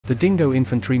The Dingo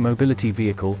Infantry Mobility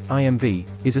Vehicle, IMV,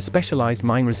 is a specialized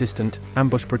mine-resistant,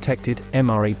 ambush-protected,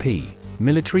 MRAP,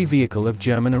 military vehicle of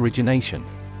German origination.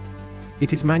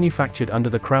 It is manufactured under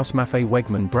the Krauss Maffei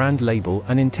Wegmann brand label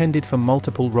and intended for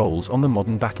multiple roles on the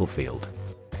modern battlefield.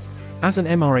 As an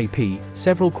MRAP,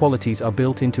 several qualities are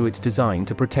built into its design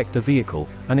to protect the vehicle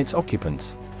and its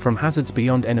occupants from hazards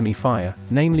beyond enemy fire,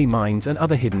 namely mines and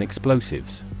other hidden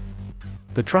explosives.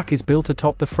 The truck is built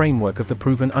atop the framework of the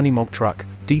proven Unimog truck,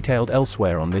 detailed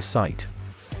elsewhere on this site.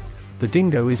 The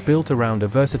Dingo is built around a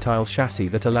versatile chassis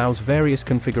that allows various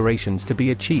configurations to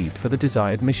be achieved for the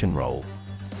desired mission role.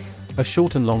 A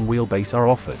short and long wheelbase are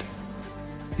offered.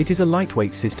 It is a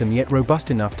lightweight system yet robust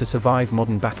enough to survive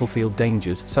modern battlefield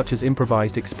dangers such as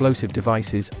improvised explosive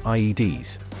devices,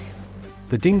 IEDs.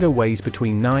 The Dingo weighs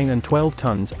between 9 and 12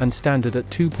 tons and standard at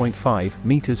 2.5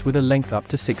 meters with a length up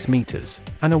to 6 meters,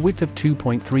 and a width of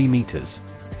 2.3 meters.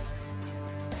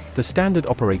 The standard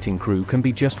operating crew can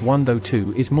be just one, though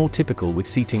two is more typical with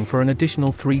seating for an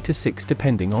additional 3 to 6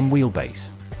 depending on wheelbase.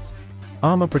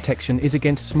 Armor protection is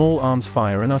against small arms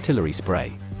fire and artillery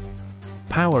spray.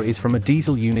 Power is from a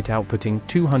diesel unit outputting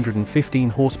 215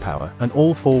 horsepower and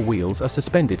all four wheels are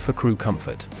suspended for crew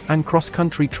comfort and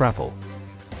cross-country travel.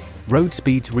 Road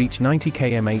speeds reach 90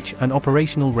 km/h and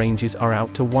operational ranges are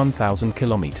out to 1,000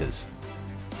 kilometers.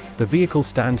 The vehicle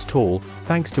stands tall,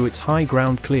 thanks to its high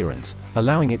ground clearance,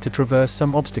 allowing it to traverse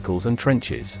some obstacles and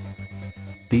trenches.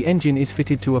 The engine is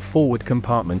fitted to a forward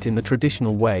compartment in the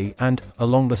traditional way and,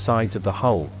 along the sides of the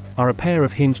hull, are a pair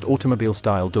of hinged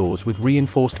automobile-style doors with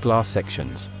reinforced glass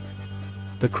sections.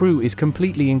 The crew is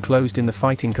completely enclosed in the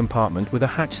fighting compartment with a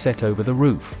hatch set over the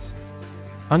roof.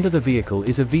 Under the vehicle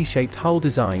is a V-shaped hull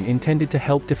design intended to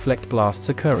help deflect blasts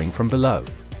occurring from below.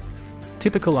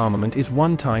 Typical armament is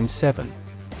 1x7.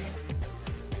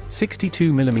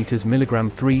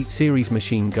 62mm *3 series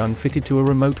machine gun fitted to a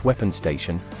remote weapon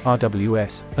station,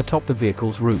 RWS, atop the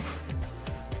vehicle's roof.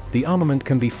 The armament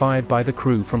can be fired by the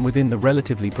crew from within the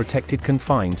relatively protected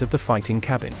confines of the fighting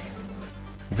cabin.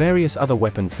 Various other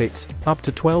weapon fits, up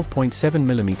to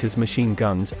 12.7mm machine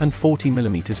guns and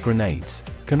 40mm grenades,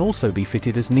 can also be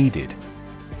fitted as needed.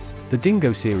 The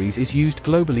Dingo series is used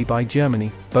globally by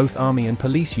Germany, both army and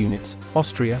police units,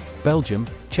 Austria, Belgium,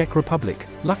 Czech Republic,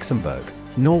 Luxembourg,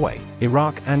 Norway,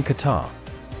 Iraq and Qatar.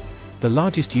 The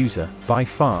largest user, by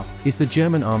far, is the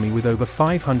German army with over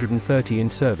 530 in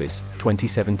service,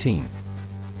 2017.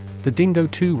 The Dingo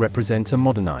 2 represents a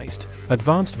modernized,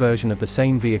 advanced version of the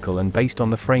same vehicle and based on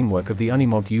the framework of the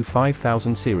Unimog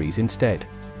U5000 series instead.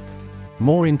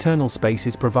 More internal space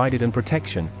is provided and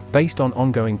protection, based on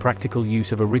ongoing practical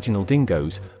use of original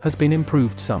Dingos, has been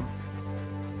improved some.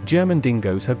 German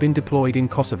Dingos have been deployed in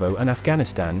Kosovo and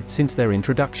Afghanistan since their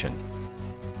introduction.